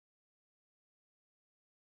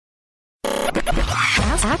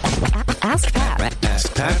AskPat.com.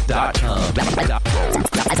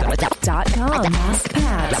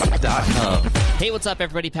 AskPat.com. Hey, what's up,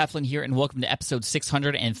 everybody? Pat Flynn here, and welcome to episode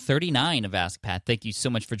 639 of Ask Pat. Thank you so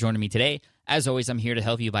much for joining me today. As always, I'm here to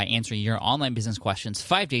help you by answering your online business questions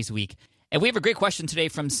 5 days a week. And we have a great question today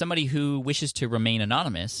from somebody who wishes to remain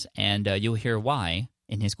anonymous, and you'll hear why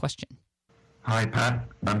in his question. Hi, Pat.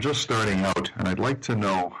 I'm just starting out, and I'd like to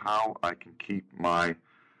know how I can keep my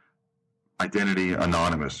identity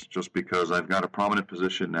anonymous, just because I've got a prominent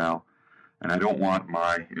position now, and I don't want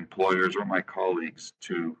my employers or my colleagues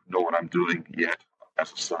to know what I'm doing yet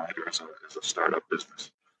as a side or as a startup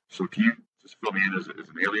business. So can you just fill me in? Is an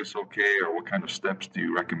alias okay, or what kind of steps do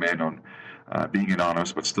you recommend on being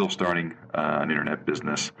anonymous but still starting an internet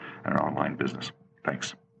business and an online business?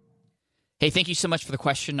 Thanks. Hey, thank you so much for the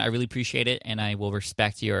question. I really appreciate it, and I will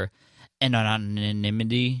respect your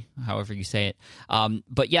anonymity, however you say it.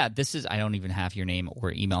 But yeah, I don't even have your name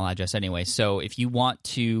or email address anyway. So if you want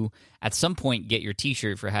to, at some point, get your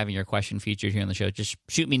t-shirt for having your question featured here on the show, just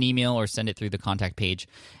shoot me an email or send it through the contact page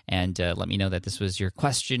and let me know that this was your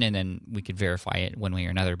question, and then we could verify it one way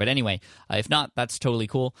or another. But anyway, if not, that's totally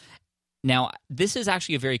cool. Now, this is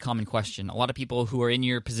actually a very common question. A lot of people who are in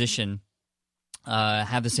your position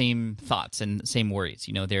have the same thoughts and same worries.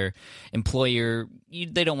 You know, their employer,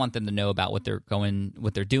 they don't want them to know about what they're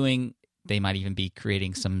doing. They might even be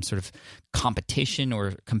creating some sort of competition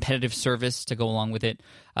or competitive service to go along with it.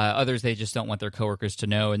 Others, they just don't want their coworkers to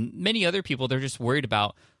know. And many other people, they're just worried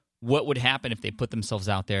about what would happen if they put themselves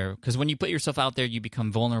out there. Because when you put yourself out there, you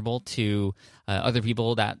become vulnerable to other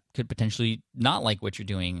people that could potentially not like what you're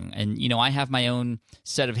doing. And, you know, I have my own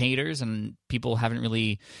set of haters, and people haven't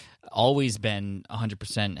really always been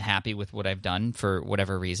 100% happy with what I've done for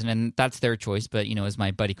whatever reason, and that's their choice. But, you know, as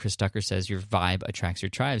my buddy Chris Tucker says, your vibe attracts your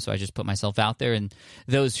tribe. So I just put myself out there, and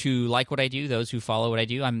those who like what I do, those who follow what I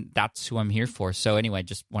do, that's who I'm here for. So anyway,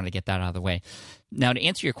 just wanted to get that out of the way. Now, to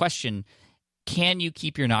answer your question, can you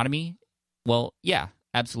keep your anonymity? Well, yeah,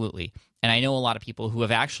 absolutely. And I know a lot of people who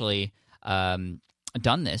have actually done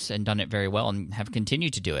this and done it very well and have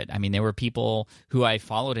continued to do it. I mean, there were people who I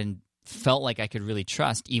followed and felt like I could really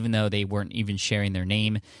trust, even though they weren't even sharing their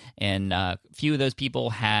name. And a few of those people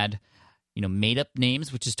had, you know, made up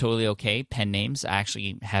names, which is totally okay, pen names. I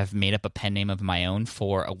actually have made up a pen name of my own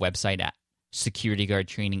for a website at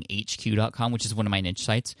securityguardtraininghq.com, which is one of my niche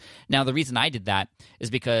sites. Now, the reason I did that is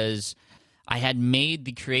because I had made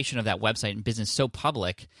the creation of that website and business so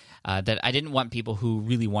public that I didn't want people who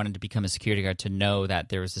really wanted to become a security guard to know that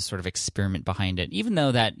there was this sort of experiment behind it. Even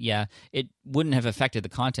though that, yeah, it wouldn't have affected the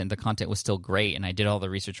content. The content was still great, and I did all the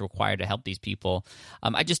research required to help these people.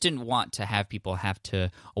 I just didn't want to have people have to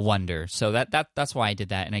wonder. So that's why I did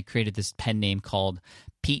that, and I created this pen name called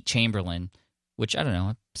Pete Chamberlain, which, I don't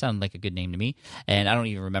know, sounded like a good name to me. And I don't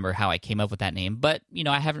even remember how I came up with that name. But, you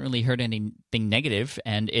know, I haven't really heard anything negative,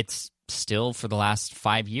 and it's still, for the last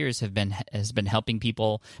 5 years, has been helping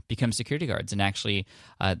people become security guards. And actually,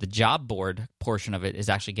 the job board portion of it is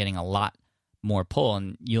actually getting a lot more pull.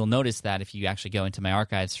 And you'll notice that if you actually go into my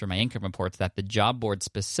archives for my income reports, that the job board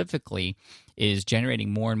specifically is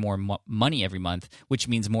generating more and more money every month, which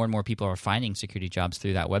means more and more people are finding security jobs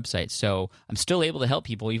through that website. So I'm still able to help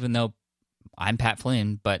people, even though I'm Pat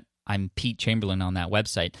Flynn, but I'm Pete Chamberlain on that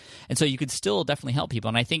website. And so you could still definitely help people.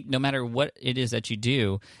 And I think no matter what it is that you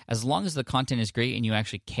do, as long as the content is great and you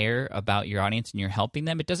actually care about your audience and you're helping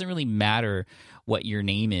them, it doesn't really matter what your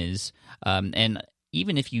name is. And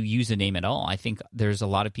even if you use a name at all, I think there's a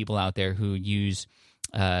lot of people out there who use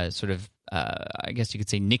I guess you could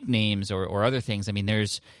say nicknames or other things. I mean,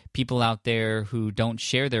 there's people out there who don't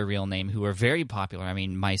share their real name who are very popular. I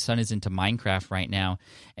mean, my son is into Minecraft right now,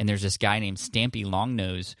 and there's this guy named Stampy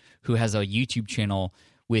Longnose who has a YouTube channel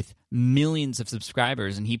with millions of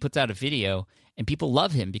subscribers, and he puts out a video, and people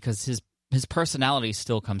love him because his personality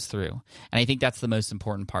still comes through. And I think that's the most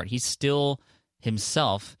important part. He's still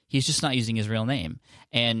himself. He's just not using his real name.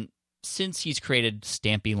 And since he's created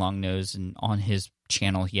Stampy Longnose, and on his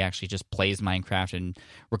channel he actually just plays Minecraft and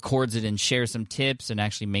records it and shares some tips and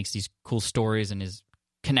actually makes these cool stories and is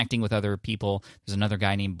connecting with other people. There's another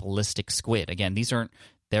guy named Ballistic Squid. Again, these aren't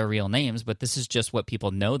their real names, but this is just what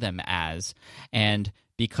people know them as. And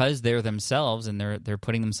because they're themselves and they're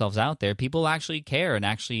putting themselves out there, people actually care and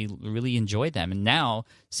actually really enjoy them. And now,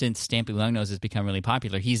 since Stampy Longnose has become really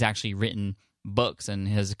popular, he's actually written books and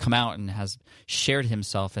has come out and has shared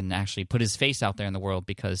himself and actually put his face out there in the world,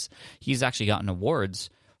 because he's actually gotten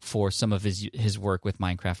awards for some of his work with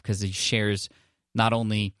Minecraft, because he shares not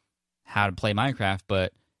only how to play Minecraft,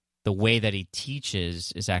 but the way that he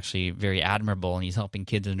teaches is actually very admirable, and he's helping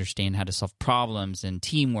kids understand how to solve problems and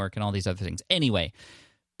teamwork and all these other things. Anyway,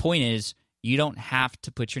 point is, you don't have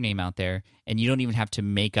to put your name out there, and you don't even have to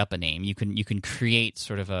make up a name. You can create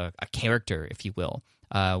sort of a character, if you will.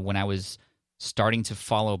 When I was starting to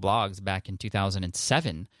follow blogs back in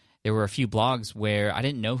 2007, there were a few blogs where I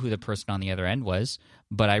didn't know who the person on the other end was,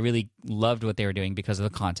 but I really loved what they were doing because of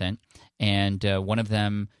the content. And one of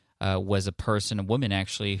them was a woman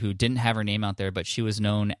actually, who didn't have her name out there, but she was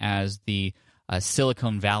known as the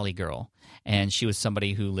Silicon Valley Girl. And she was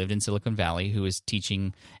somebody who lived in Silicon Valley who was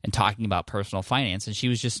teaching and talking about personal finance, and she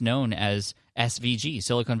was just known as SVG,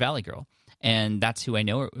 Silicon Valley Girl. And that's who I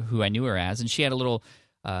knew her as. And she had a little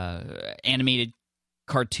animated,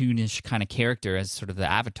 cartoonish kind of character as sort of the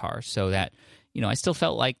avatar, so that I still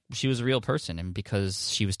felt like she was a real person. And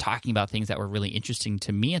because she was talking about things that were really interesting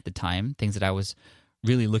to me at the time, things that I was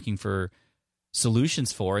really looking for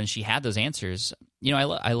solutions for, and she had those answers,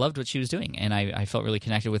 I loved what she was doing, and I felt really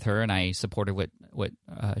connected with her, and I supported what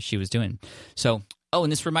she was doing. So,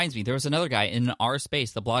 and this reminds me, there was another guy in our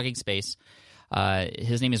space, the blogging space.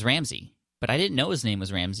 His name is Ramsey. But I didn't know his name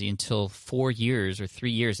was Ramsey until 4 years or 3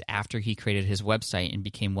 years after he created his website and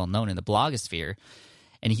became well-known in the blogosphere.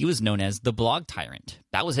 And he was known as the Blog Tyrant.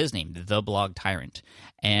 That was his name, the Blog Tyrant.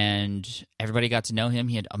 And everybody got to know him.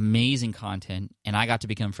 He had amazing content, and I got to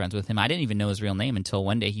become friends with him. I didn't even know his real name until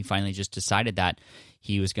one day he finally just decided that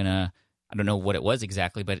he was going to, I don't know what it was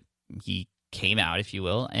exactly, but he came out, if you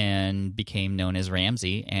will, and became known as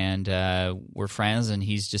Ramsey, and we're friends, and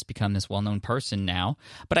he's just become this well-known person now.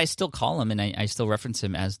 But I still call him, and I still reference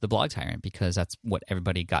him as the Blog Tyrant, because that's what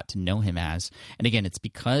everybody got to know him as. And again, it's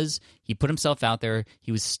because he put himself out there.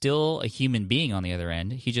 He was still a human being on the other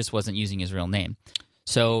end. He just wasn't using his real name.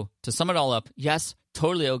 So to sum it all up, yes,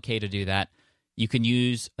 totally okay to do that. You can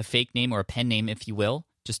use a fake name or a pen name, if you will,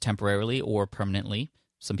 just temporarily or permanently.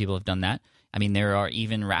 Some people have done that. I mean, there are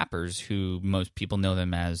even rappers who most people know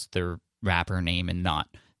them as their rapper name and not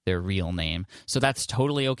their real name. So that's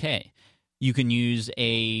totally okay. You can use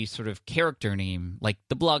a sort of character name like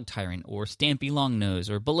the Blog Tyrant or Stampy Longnose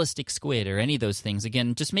or Ballistic Squid or any of those things.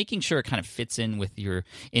 Again, just making sure it kind of fits in with your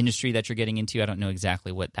industry that you're getting into. I don't know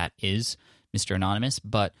exactly what that is, Mr. Anonymous,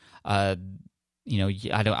 but I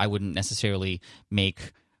wouldn't necessarily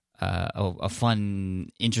make a fun,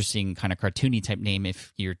 interesting kind of cartoony type name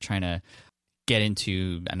if you're trying to get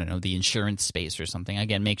into, I don't know, the insurance space or something.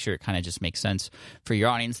 Again, make sure it kind of just makes sense for your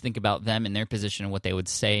audience. Think about them and their position and what they would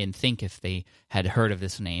say and think if they had heard of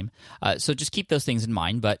this name. So just keep those things in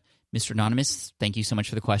mind. But Mr. Anonymous, thank you so much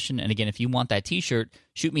for the question. And again, if you want that t-shirt,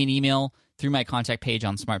 shoot me an email through my contact page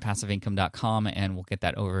on smartpassiveincome.com, and we'll get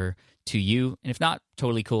that over to you. And if not,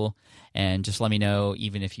 totally cool. And just let me know,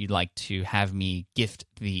 even if you'd like to have me gift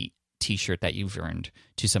the t-shirt that you've earned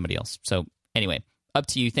to somebody else. So anyway, up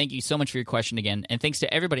to you. Thank you so much for your question again. And thanks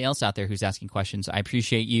to everybody else out there who's asking questions. I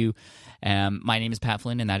appreciate you. My name is Pat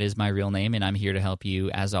Flynn, and that is my real name, and I'm here to help you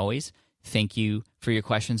as always. Thank you for your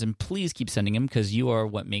questions, and please keep sending them, because you are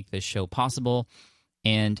what make this show possible.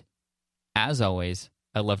 And as always,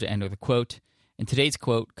 I love to end with a quote. And today's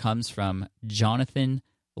quote comes from Jonathan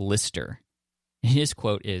Lister. His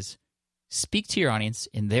quote is, "Speak to your audience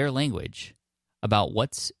in their language about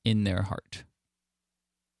what's in their heart."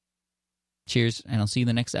 Cheers, and I'll see you in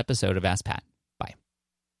the next episode of Ask Pat. Bye.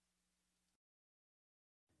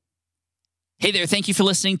 Hey there, thank you for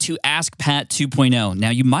listening to Ask Pat 2.0. Now,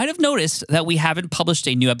 you might have noticed that we haven't published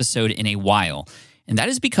a new episode in a while, and that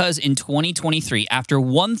is because in 2023, after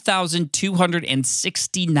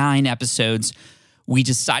 1,269 episodes, we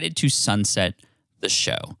decided to sunset the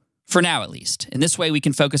show. For now, at least. In this way, we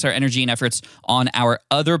can focus our energy and efforts on our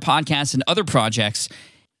other podcasts and other projects.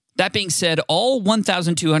 That being said, all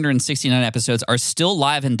 1,269 episodes are still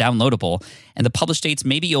live and downloadable, and the published dates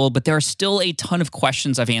may be old, but there are still a ton of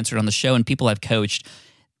questions I've answered on the show and people I've coached.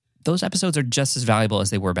 Those episodes are just as valuable as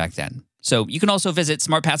they were back then. So you can also visit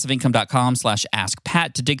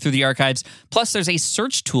smartpassiveincome.com/askpat to dig through the archives. Plus, there's a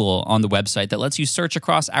search tool on the website that lets you search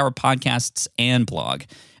across our podcasts and blog.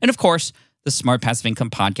 And of course, the Smart Passive Income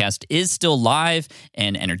podcast is still live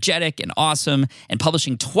and energetic and awesome and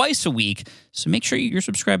publishing twice a week. So make sure you're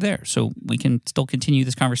subscribed there so we can still continue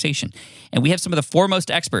this conversation. And we have some of the foremost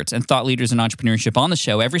experts and thought leaders in entrepreneurship on the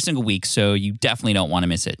show every single week, so you definitely don't want to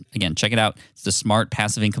miss it. Again, check it out. It's the Smart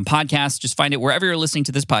Passive Income podcast. Just find it wherever you're listening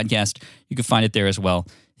to this podcast. You can find it there as well.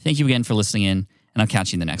 Thank you again for listening in, and I'll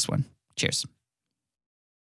catch you in the next one. Cheers.